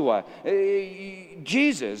 Yahashua,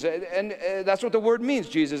 Jesus, and that's what the word means,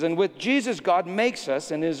 Jesus. And with Jesus, God makes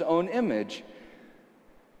us in his own image.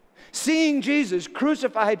 Seeing Jesus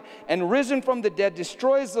crucified and risen from the dead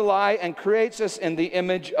destroys the lie and creates us in the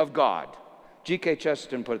image of God. G.K.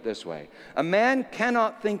 Chesterton put it this way: a man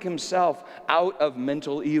cannot think himself out of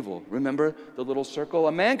mental evil. Remember the little circle?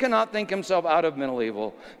 A man cannot think himself out of mental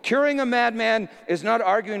evil. Curing a madman is not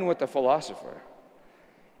arguing with a philosopher.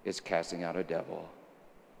 It's casting out a devil.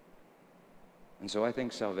 And so I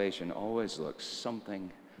think salvation always looks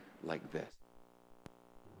something like this.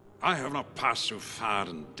 I have not passed through fire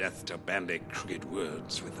and death to bandy crooked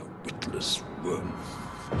words with a witless worm.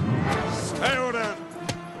 Stay, Rhoda!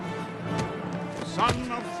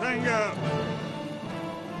 Son of Thanger!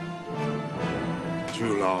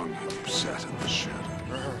 Too long have you sat in the shadow.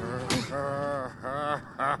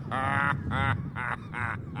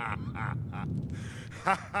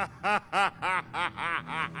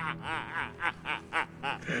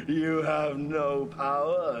 You have no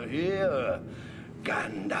power here,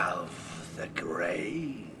 Gandalf the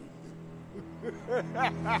Grey.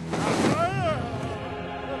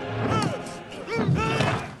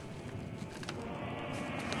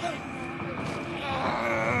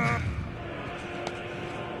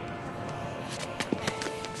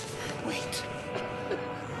 Wait.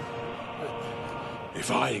 If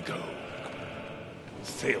I go,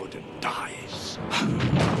 Theoden dies.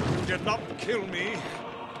 You did not kill me.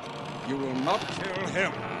 You will not kill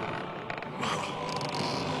him.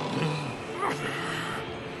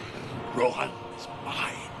 Rohan is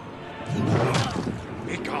mine.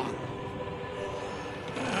 Be gone.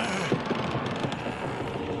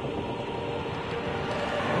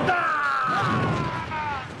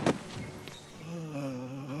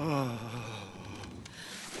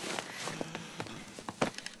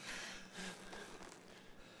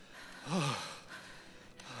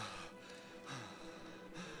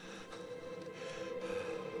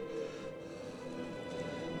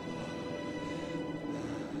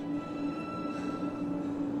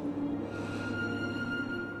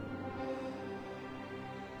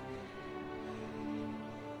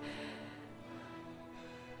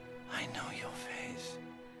 I know your face.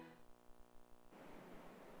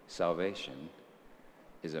 Salvation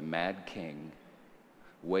is a mad king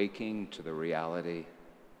waking to the reality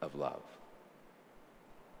of love.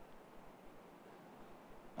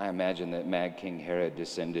 I imagine that mad King Herod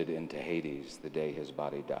descended into Hades the day his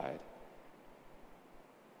body died.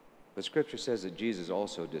 But Scripture says that Jesus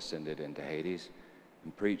also descended into Hades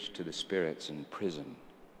and preached to the spirits in prison.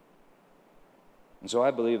 And so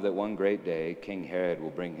I believe that one great day, King Herod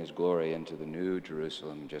will bring his glory into the new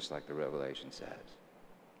Jerusalem, just like the Revelation says.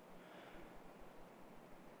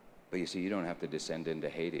 But you see, you don't have to descend into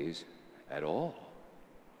Hades at all.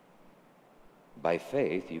 By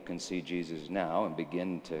faith, you can see Jesus now and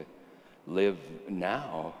begin to live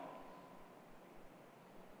now.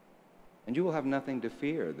 And you will have nothing to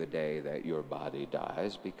fear the day that your body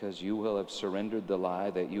dies, because you will have surrendered the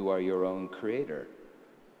lie that you are your own creator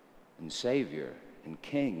and savior and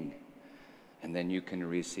king. And then you can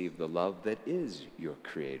receive the love that is your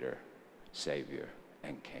creator, savior,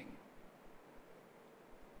 and king.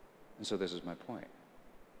 And so this is my point.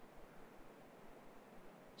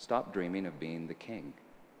 Stop dreaming of being the king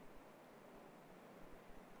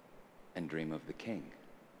and dream of the king.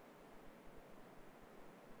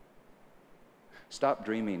 Stop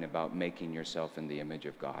dreaming about making yourself in the image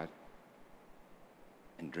of God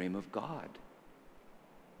and dream of God.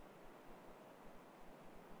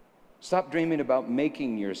 Stop dreaming about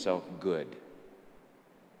making yourself good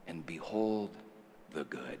and behold the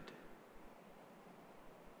good.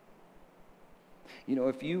 You know,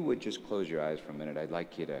 if you would just close your eyes for a minute, I'd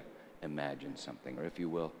like you to imagine something, or if you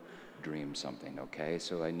will, dream something, okay?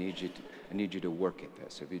 So I need you to work at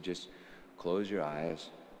this. If you just close your eyes,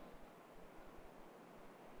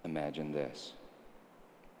 imagine this.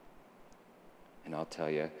 And I'll tell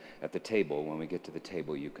you, at the table, when we get to the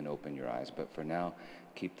table, you can open your eyes. But for now,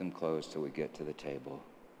 keep them closed till we get to the table.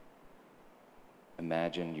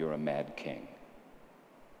 Imagine you're a mad king.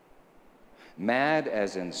 Mad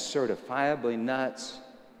as in certifiably nuts,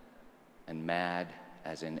 and mad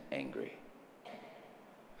as in angry.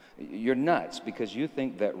 You're nuts because you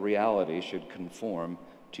think that reality should conform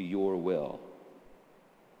to your will.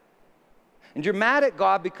 And you're mad at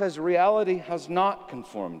God because reality has not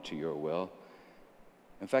conformed to your will.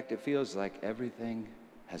 In fact, it feels like everything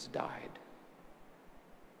has died.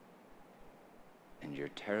 And you're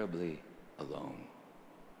terribly alone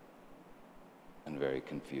and very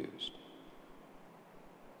confused.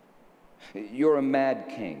 You're a mad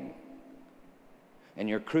king, and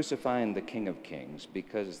you're crucifying the King of Kings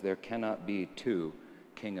because there cannot be two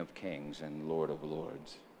King of Kings and Lord of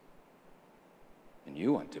Lords. And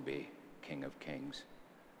you want to be King of Kings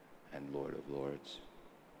and Lord of Lords.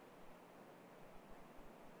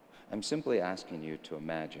 I'm simply asking you to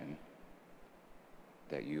imagine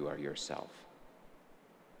that you are yourself,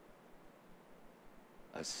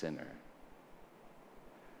 a sinner.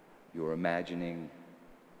 You're imagining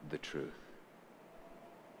the truth.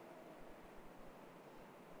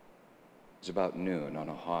 It's about noon on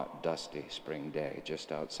a hot, dusty spring day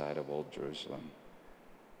just outside of Old Jerusalem.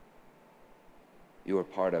 You are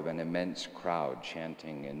part of an immense crowd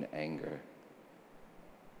chanting in anger.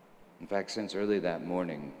 In fact, since early that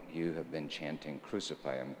morning, you have been chanting,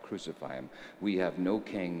 "Crucify him, crucify him. We have no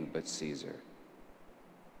king but Caesar.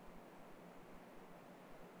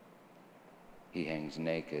 He hangs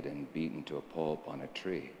naked and beaten to a pulp on a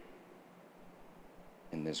tree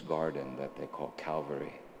in this garden that they call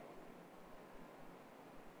Calvary."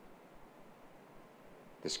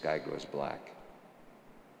 The sky grows black.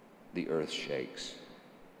 The earth shakes.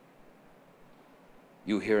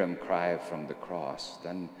 You hear him cry from the cross.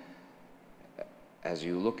 Then, as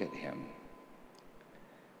you look at him,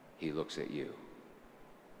 he looks at you.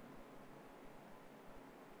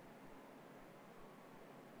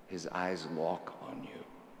 His eyes lock on you.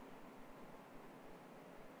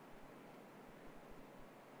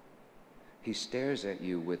 He stares at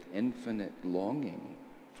you with infinite longing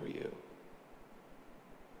for you.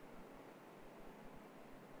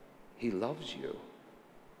 He loves you.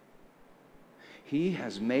 He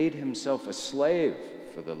has made himself a slave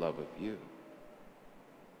for the love of you.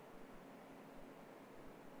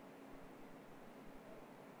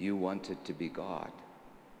 You wanted to be God.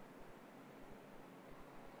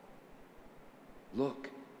 Look,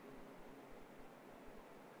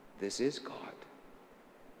 this is God.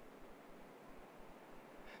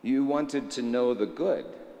 You wanted to know the good.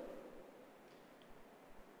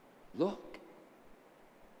 Look,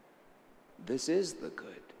 this is the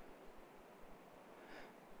good.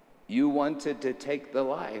 You wanted to take the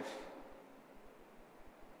life.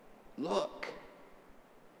 Look,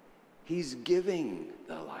 he's giving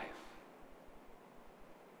the life.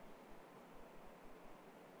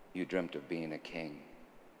 You dreamt of being a king.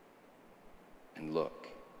 And look,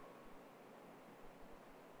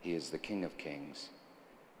 he is the King of Kings,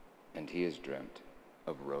 and he has dreamt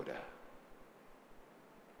of Rhoda.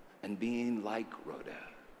 And being like Rhoda,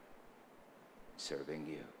 serving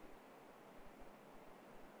you.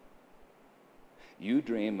 You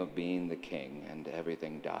dream of being the king and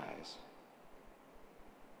everything dies.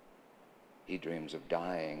 He dreams of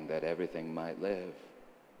dying that everything might live.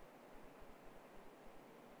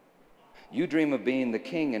 You dream of being the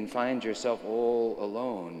king and find yourself all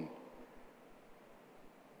alone.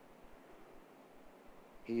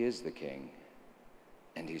 He is the king,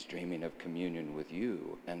 and he's dreaming of communion with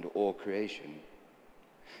you and all creation.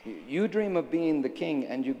 You dream of being the king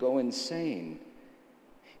and you go insane.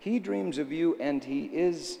 He dreams of you and he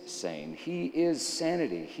is sane. He is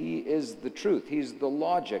sanity. He is the truth. He's the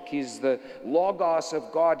logic. He's the logos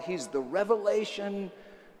of God. He's the revelation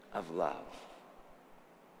of love.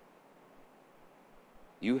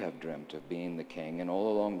 You have dreamt of being the king, and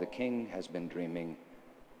all along the king has been dreaming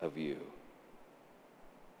of you.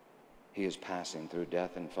 He is passing through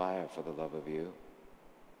death and fire for the love of you.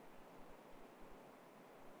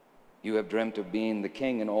 You have dreamt of being the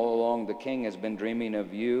king, and all along the king has been dreaming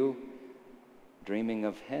of you, dreaming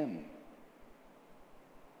of him.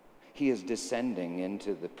 He is descending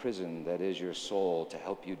into the prison that is your soul to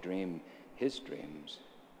help you dream his dreams.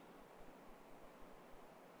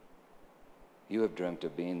 You have dreamt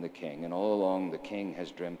of being the king, and all along the king has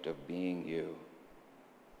dreamt of being you,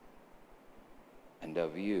 and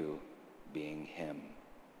of you being him.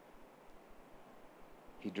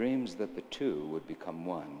 He dreams that the two would become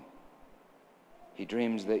one. He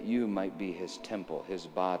dreams that you might be his temple, his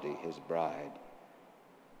body, his bride.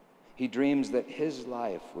 He dreams that his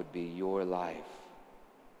life would be your life.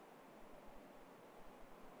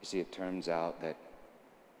 You see, it turns out that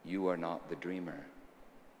you are not the dreamer,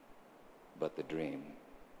 but the dream.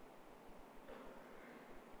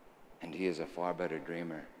 And he is a far better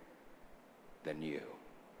dreamer than you.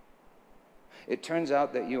 It turns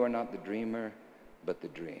out that you are not the dreamer, but the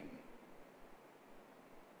dream.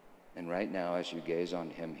 And right now, as you gaze on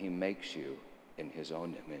him, he makes you in his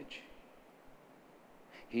own image.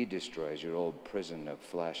 He destroys your old prison of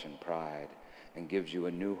flesh and pride and gives you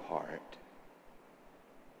a new heart.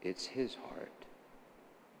 It's his heart.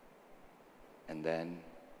 And then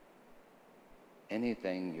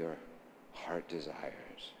anything your heart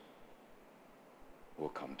desires will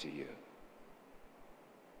come to you.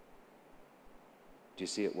 Do you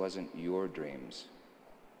see, it wasn't your dreams.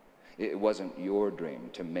 It wasn't your dream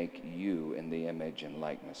to make you in the image and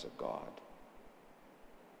likeness of God.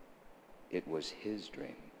 It was his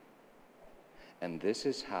dream. And this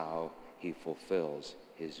is how he fulfills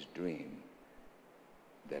his dream,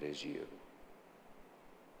 that is you.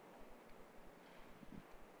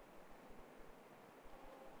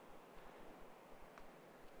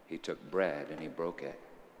 He took bread and he broke it,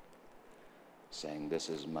 saying, "This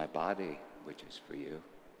is my body, which is for you.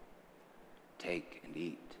 Take and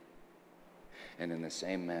eat." And in the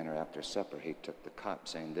same manner, after supper, he took the cup,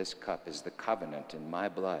 saying, "This cup is the covenant in my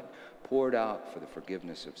blood, poured out for the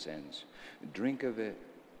forgiveness of sins. Drink of it,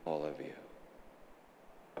 all of you."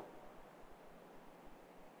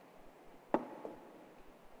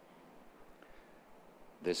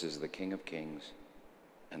 This is the King of Kings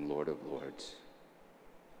and Lord of Lords.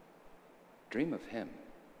 Dream of him.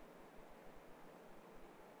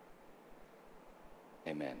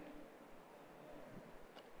 Amen.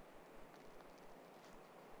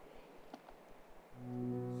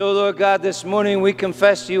 So, Lord God, this morning we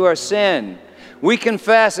confess to you our sin. We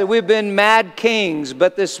confess that we've been mad kings,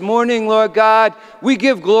 but this morning, Lord God, we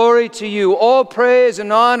give glory to you. All praise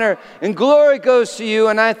and honor and glory goes to you,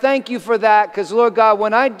 and I thank you for that, because, Lord God,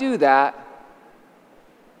 when I do that,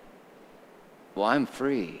 well, I'm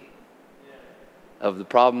free of the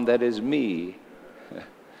problem that is me.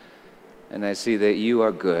 And I see that you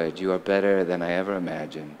are good. You are better than I ever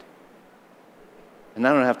imagined. And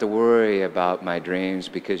I don't have to worry about my dreams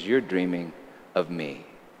because you're dreaming of me.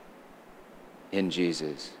 In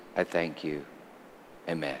Jesus, I thank you.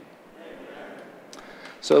 Amen.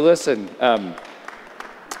 So listen,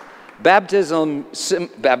 baptism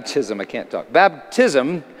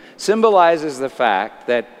symbolizes the fact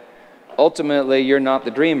that ultimately you're not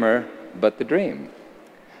the dreamer, but the dream.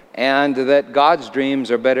 And that God's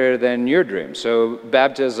dreams are better than your dreams. So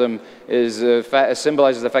baptism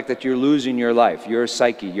symbolizes the fact that you're losing your life, your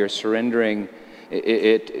psyche, you're surrendering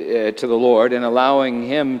it to the Lord and allowing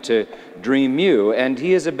him to dream you. And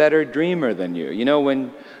he is a better dreamer than you. You know,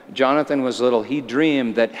 when Jonathan was little, he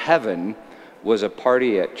dreamed that heaven was a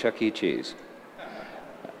party at Chuck E. Cheese.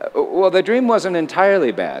 Well, the dream wasn't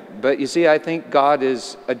entirely bad, but you see, I think God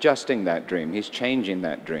is adjusting that dream. He's changing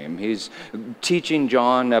that dream. He's teaching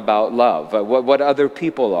John about love, what other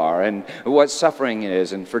people are, and what suffering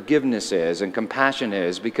is, and forgiveness is, and compassion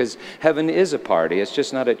is, because heaven is a party. It's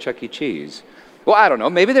just not at Chuck E. Cheese. Well, I don't know.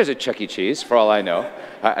 Maybe there's a Chuck E. Cheese, for all I know.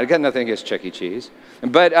 I got nothing against Chuck E. Cheese.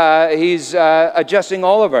 But he's adjusting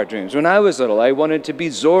all of our dreams. When I was little, I wanted to be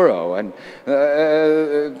Zorro. And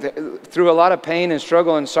through a lot of pain and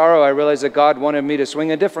struggle and sorrow, I realized that God wanted me to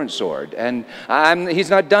swing a different sword. And he's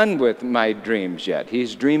not done with my dreams yet.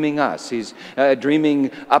 He's dreaming us. He's dreaming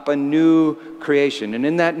up a new creation. And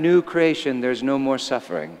in that new creation, there's no more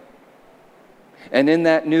suffering. And in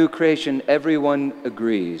that new creation, everyone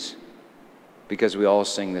agrees, because we all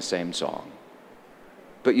sing the same song.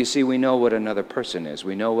 But you see, we know what another person is.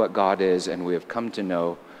 We know what God is, and we have come to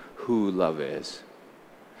know who love is.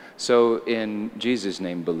 So in Jesus'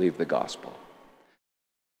 name, believe the gospel.